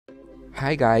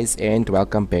Hi guys, and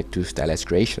welcome back to Stylized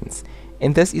Creations,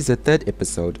 and this is the third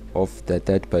episode of the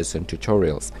third person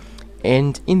tutorials.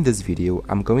 And in this video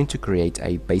I'm going to create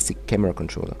a basic camera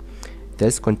controller.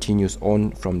 This continues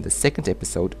on from the second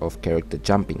episode of character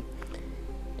jumping,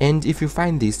 and if you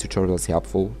find these tutorials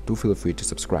helpful, do feel free to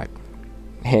subscribe.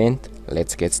 And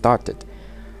let's get started.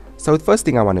 So the first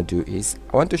thing I want to do is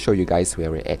I want to show you guys where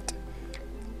we're at.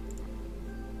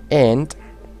 And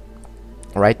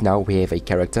right now we have a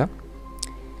character,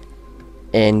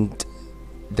 and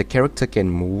the character can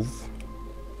move,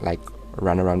 like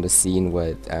run around the scene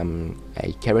with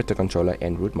a character controller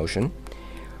and root motion.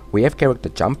 We have character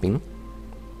jumping,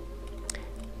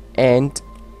 and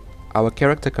our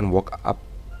character can walk up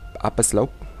a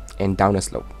slope and down a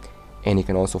slope, and he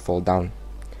can also fall down.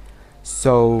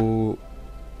 So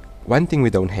one thing we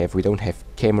don't have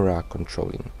camera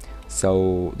controlling.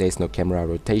 So there's no camera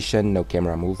rotation, no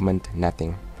camera movement,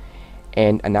 nothing.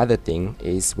 And another thing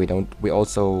is we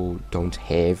also don't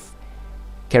have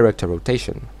character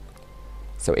rotation.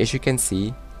 So as you can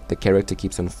see, the character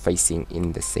keeps on facing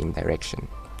in the same direction.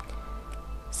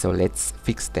 So let's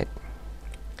fix that.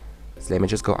 So let me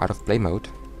just go out of play mode.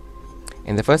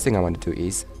 And the first thing I want to do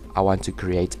is I want to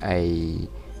create an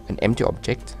empty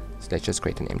object. So let's just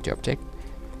create an empty object,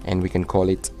 and we can call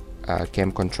it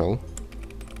cam control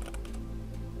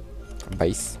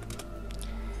base.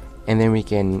 And then we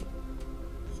can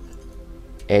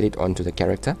add it onto the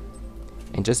character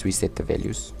and just reset the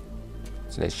values.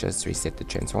 So let's just reset the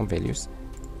transform values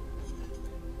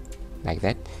like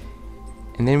that,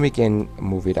 and then we can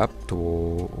move it up to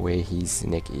where his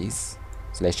neck is.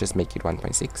 So let's just make it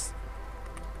 1.6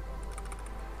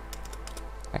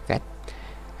 like that.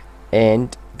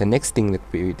 And the next thing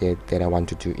that I want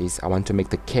to do is I want to make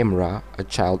the camera a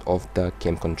child of the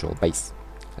cam control base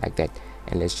like that.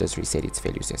 And let's just reset its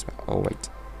values as well. Oh wait,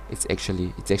 it's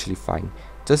actually fine.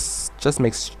 Just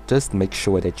make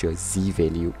sure that your Z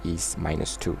value is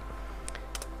 -2.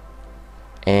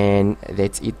 And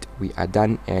that's it, we are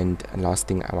done. And last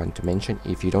thing I want to mention,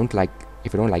 if you don't like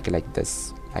it like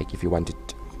this, like if you want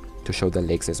it to show the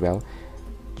legs as well,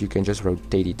 you can just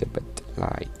rotate it a bit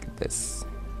like this.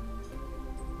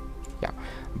 Yeah,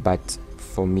 but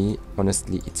for me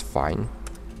honestly it's fine.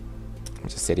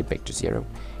 Just set it back to 0.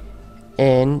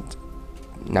 And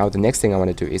now the next thing I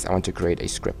want to do is I want to create a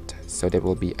script. So there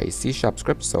will be a C#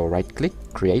 script. So right click,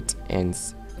 create, and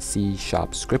C#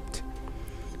 script,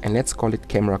 and let's call it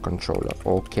camera controller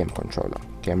or cam controller,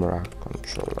 camera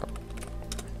controller.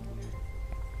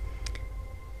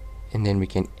 And then we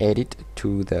can add it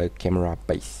to the camera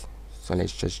base. So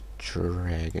let's just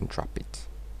drag and drop it.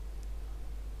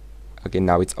 Okay,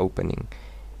 now it's opening.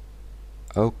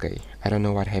 Okay, I don't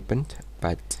know what happened,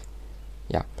 but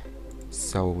yeah,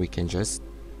 so we can just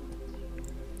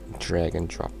drag and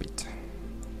drop it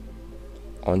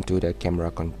onto the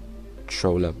camera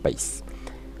controller base.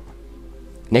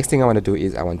 Next thing I want to do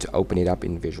is I want to open it up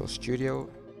in Visual Studio.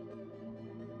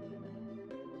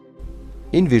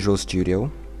 In Visual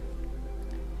Studio,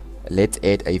 let's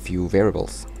add a few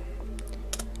variables.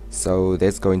 So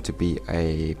there's going to be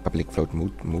a public float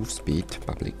move speed,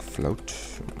 public float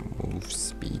move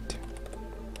speed,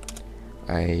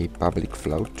 a public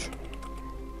float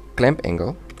clamp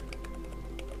angle,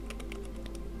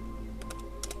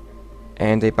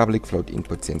 and a public float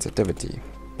input sensitivity,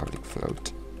 public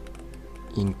float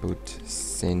input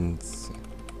sense.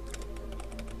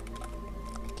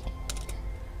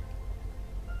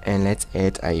 And let's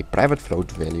add a private float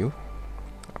value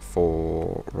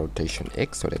for rotation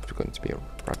X, so that's going to be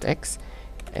rot X,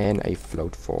 and a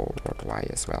float for rot Y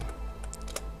as well,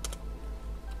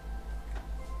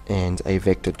 and a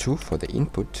vector 2 for the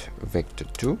input, vector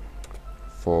 2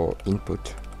 for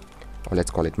input, or let's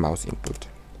call it mouse input,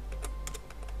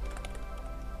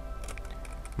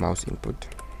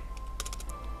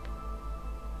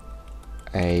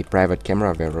 a private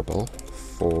camera variable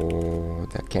for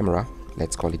the camera,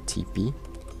 let's call it TP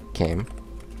cam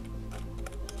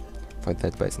for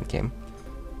third person cam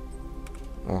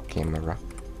or camera.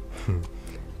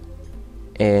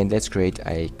 And let's create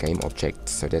a game object.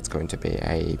 So that's going to be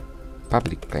a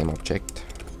public game object,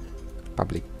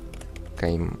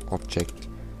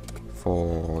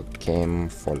 for cam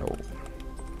follow.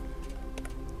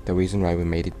 The reason why we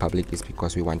made it public is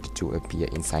because we want it to appear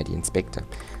inside the inspector.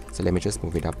 So let me just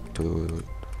move it up to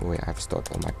where I've stored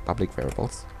all my public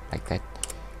variables like that.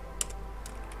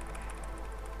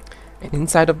 And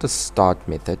inside of the start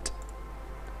method,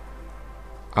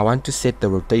 I want to set the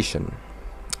rotation.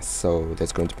 So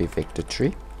that's going to be vector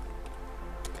 3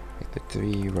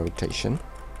 rotation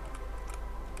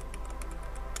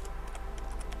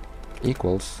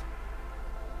equals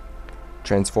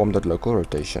transform.local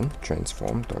rotation,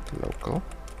 transform.local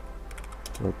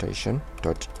rotation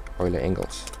dot Euler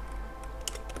angles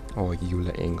or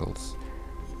Euler angles.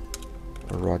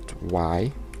 Rod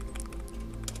y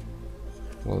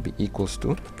will be equal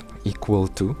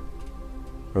to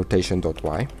rotation dot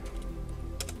y,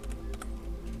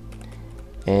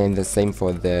 and the same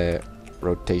for the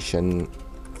rotation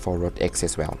for rod x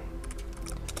as well.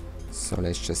 So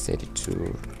let's just set it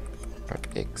to rod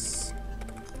x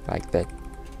like that.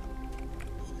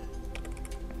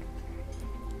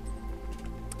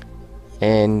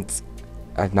 And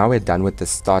now we're done with the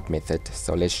start method,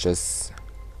 so let's just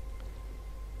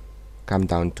come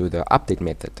down to the update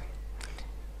method,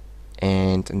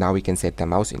 and now we can set the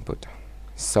mouse input.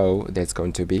 So that's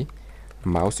going to be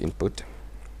mouse input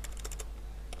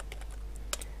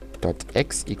dot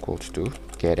x equals to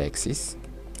get axis,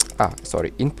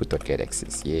 input dot get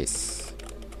axis, yes,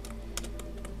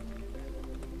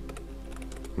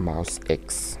 mouse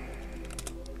x,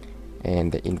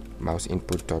 and the mouse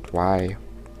input dot y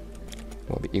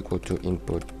will be equal to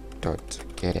input dot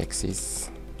get axis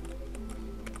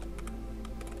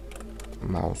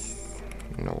mouse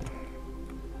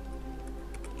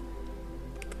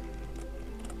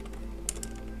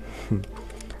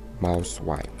mouse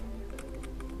y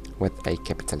with a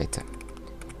capital letter.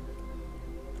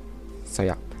 So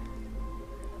yeah,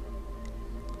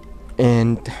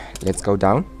 and let's go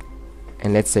down,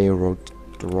 and let's say rod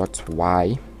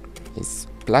y is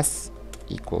plus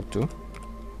equal to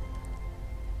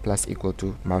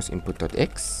mouse input dot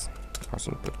x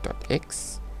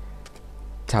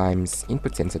times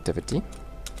input sensitivity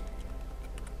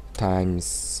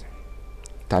times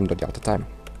time dot delta time.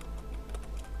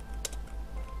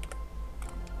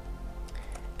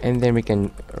 And then we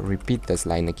can repeat this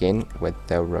line again with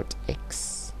the rod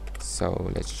x.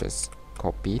 So let's just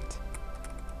copy it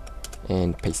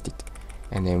and paste it,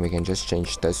 and then we can just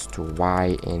change this to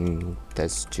y and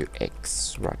this to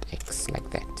x, rod x, like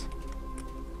that.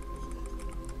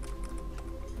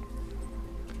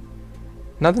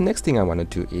 Now the next thing I want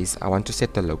to do is I want to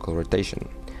set the local rotation.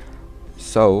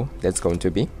 So that's going to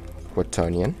be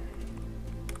quaternion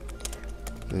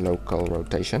local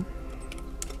rotation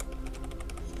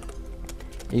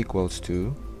equals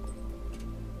to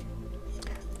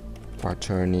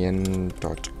quaternion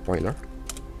dot Euler,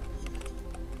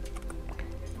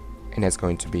 and that's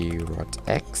going to be rod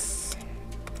x,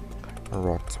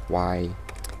 rod y,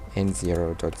 and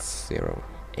 0.0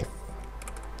 f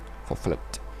for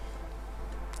flipped.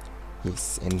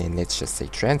 Yes, and then let's just say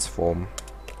transform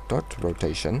dot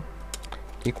rotation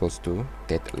equals to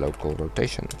that local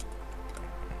rotation.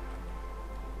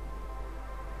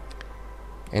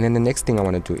 And then the next thing I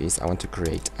want to do is I want to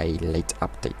create a late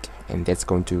update, and that's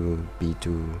going to be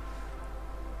to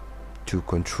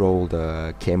control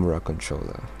the camera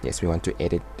controller. Yes, we want to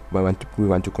edit, we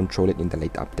want to control it in the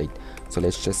late update. So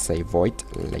let's just say void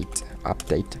late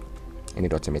update, and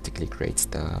it automatically creates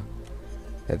the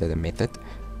method.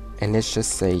 And let's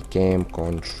just say cam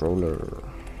controller,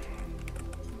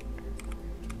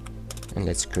 and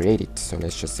let's create it. So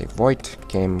let's just say void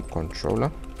cam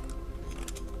controller,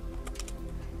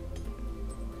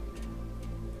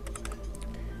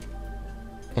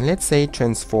 and let's say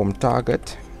transform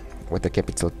target with a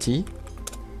capital T,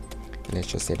 and let's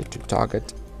just set it to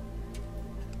target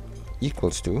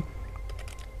equals to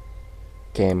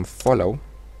cam follow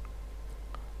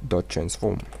dot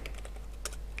transform.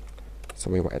 So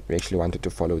we actually wanted to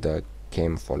follow the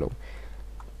cam follow,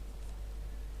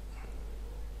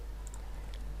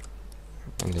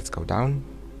 and let's go down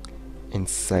and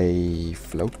say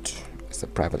float. It's a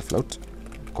private float,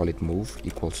 call it move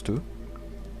equals to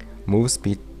move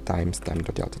speed times time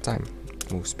dot delta time,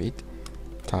 move speed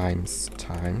times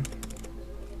time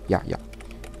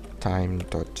time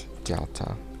dot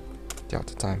delta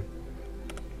time,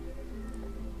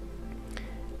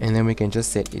 and then we can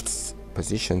just set its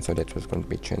position. So that was going to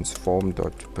be transform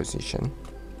dot position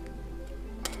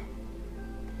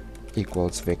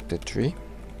equals vector 3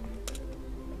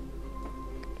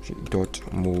 dot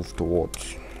move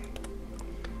towards,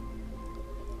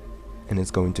 and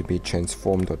it's going to be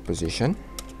transform dot position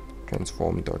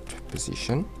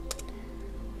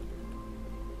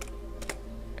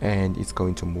and it's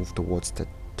going to move towards the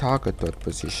target dot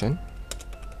position,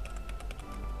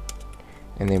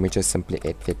 and then we just simply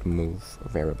add that move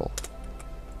variable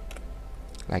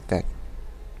like that,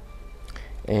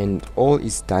 and all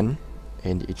is done,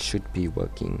 and it should be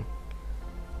working.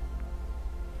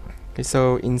 Okay,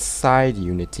 so inside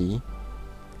Unity,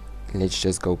 let's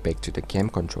just go back to the cam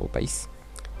control base,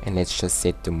 and let's just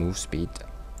set the move speed.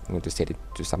 I'm going to set it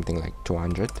to something like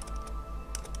 200,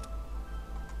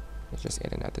 let's just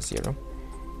add another 0,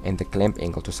 and the clamp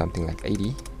angle to something like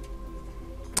 80,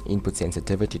 input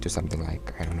sensitivity to something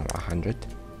like, I don't know, 100,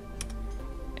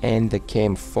 and the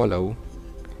cam follow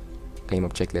cam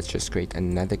object, let's just create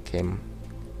another cam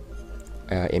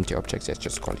empty object, let's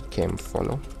just call it cam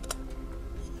follow,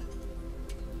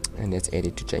 and let's add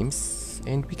it to James,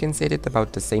 and we can set it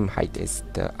about the same height as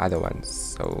the other ones,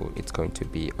 so it's going to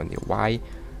be on the Y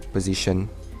position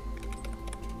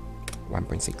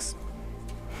 1.6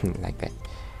 like that.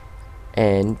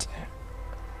 And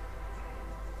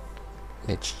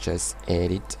let's just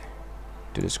add it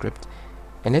to the script,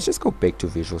 and let's just go back to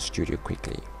Visual Studio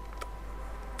quickly.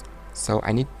 So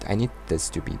I need this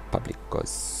to be public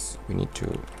because we need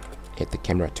to add the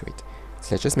camera to it.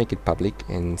 So let's just make it public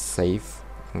and save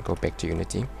and go back to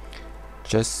Unity,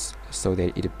 just so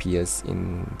that it appears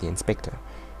in the inspector.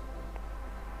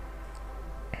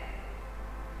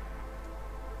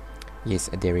 Yes,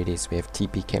 there it is. We have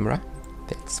TP camera,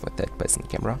 that's for third person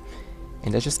camera,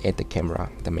 and let's just add the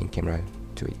camera, the main camera,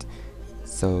 to it.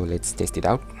 So let's test it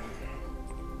out.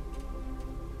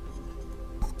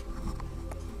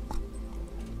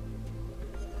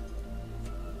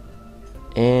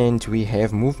 And we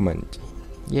have movement,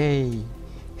 yay!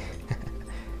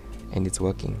 And it's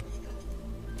working,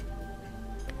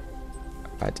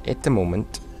 but at the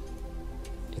moment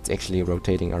it's actually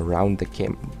rotating around the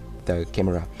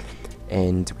camera,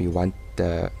 and we want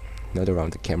not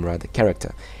around the camera, the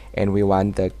character, and we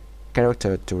want the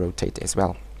character to rotate as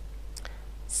well.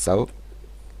 So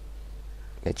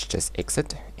let's just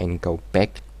exit and go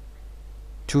back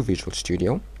to Visual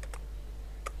Studio.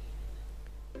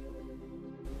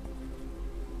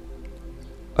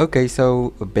 Okay,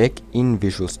 so back in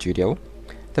Visual Studio,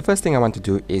 the first thing I want to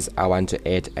do is I want to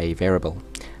add a variable.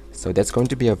 So that's going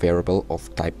to be a variable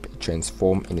of type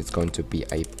transform, and it's going to be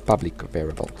a public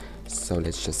variable. So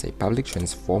let's just say public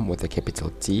transform with a capital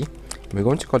T. We're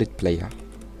going to call it player.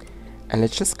 And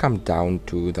let's just come down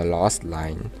to the last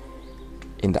line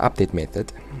in the update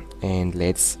method, and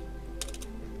let's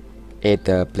add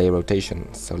the player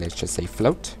rotation. So let's just say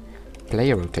float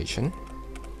player rotation,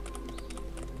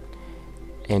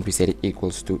 and we set it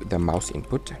equals to the mouse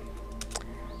input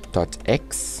dot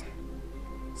x.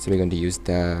 So we're going to use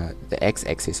the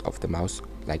x-axis of the mouse,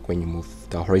 like when you move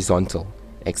the horizontal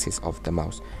axis of the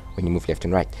mouse when you move left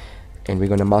and right, and we're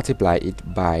going to multiply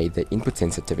it by the input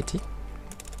sensitivity,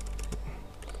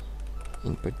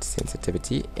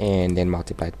 and then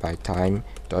multiply it by time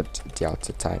dot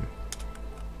delta time.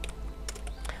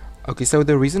 Okay, so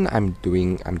the reason I'm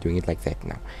doing it like that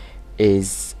now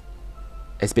is,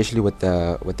 especially with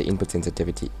the input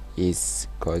sensitivity, is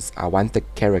because I want the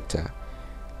character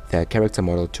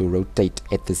model to rotate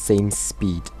at the same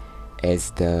speed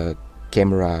as the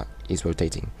camera is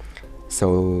rotating.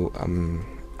 So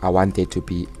I want there to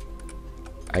be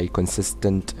a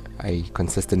consistent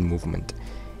movement.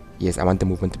 Yes, I want the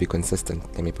movement to be consistent,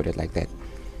 let me put it like that.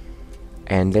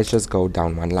 And let's just go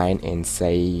down one line and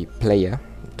say player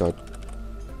dot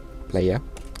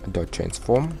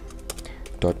transform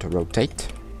dot rotate,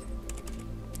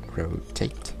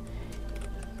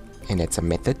 and that's a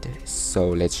method. So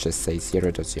let's just say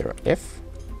 0.0f,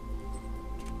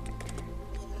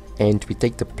 and we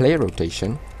take the player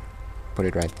rotation, put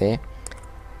it right there,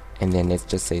 and then let's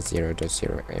just say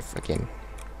 0.0f again,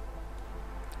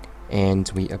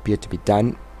 and we appear to be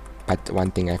done. But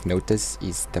one thing I've noticed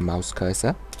is the mouse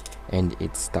cursor, and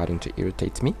it's starting to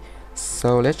irritate me,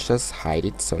 so let's just hide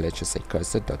it. So let's just say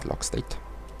cursor.lockstate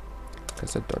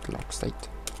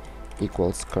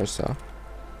equals cursor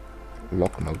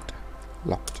lock mode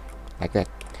locked, like that,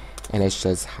 and let's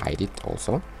just hide it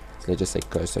also. So let's just say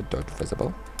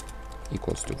cursor.visible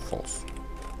equals to false.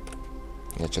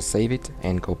 Let's just save it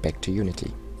and go back to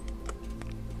Unity.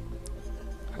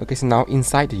 Okay, so now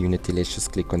inside the Unity, let's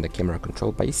just click on the camera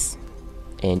control base,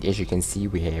 and as you can see,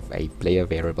 we have a player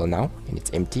variable now, and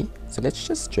it's empty. So let's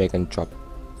just drag and drop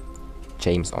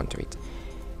James onto it,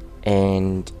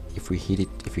 and if we hit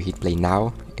play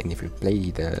now, and if we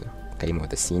play the game or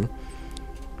the scene,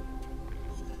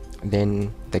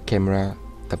 then the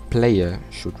player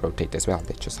should rotate as well.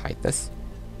 Let's just hide this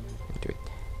and do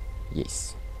it.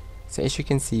 Yes. So as you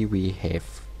can see, we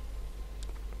have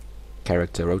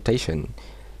character rotation.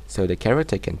 So the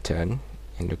character can turn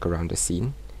and look around the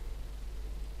scene,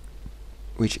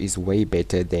 which is way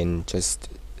better than just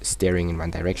staring in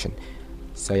one direction.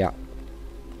 So yeah,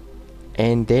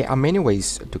 and there are many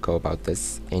ways to go about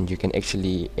this, and you can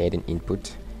actually add an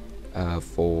input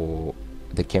for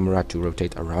the camera to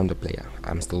rotate around the player.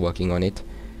 I'm still working on it.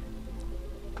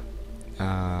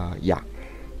 Yeah,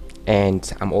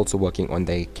 and I'm also working on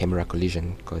the camera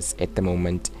collision, because at the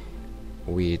moment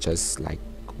we're just like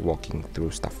walking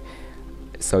through stuff.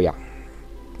 So yeah,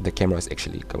 the camera is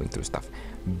actually going through stuff,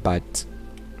 but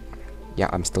yeah,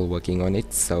 I'm still working on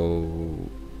it, so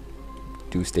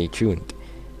do stay tuned,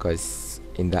 because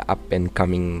in the up and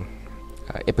coming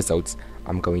episodes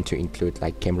I'm going to include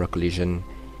like camera collision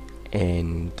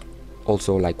and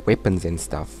also like weapons and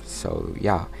stuff. So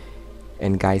yeah,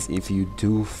 and guys, if you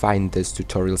do find this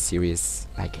tutorial series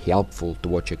like helpful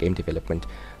towards your game development,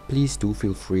 please do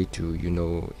feel free to, you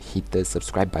know, hit the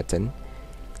subscribe button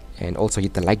and also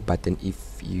hit the like button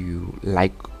if you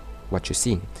like what you're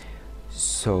seeing.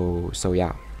 So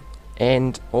yeah,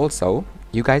 and also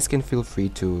you guys can feel free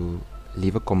to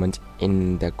leave a comment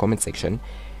in the comment section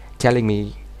telling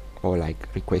me, or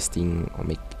like requesting, or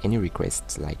make any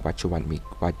requests, like what you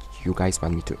guys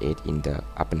want me to add in the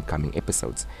up and coming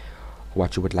episodes,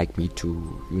 what you would like me to,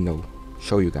 you know,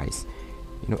 show you guys,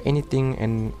 you know, anything,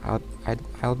 and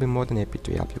I'll be more than happy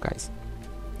to help you guys.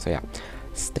 So yeah,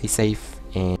 stay safe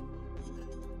and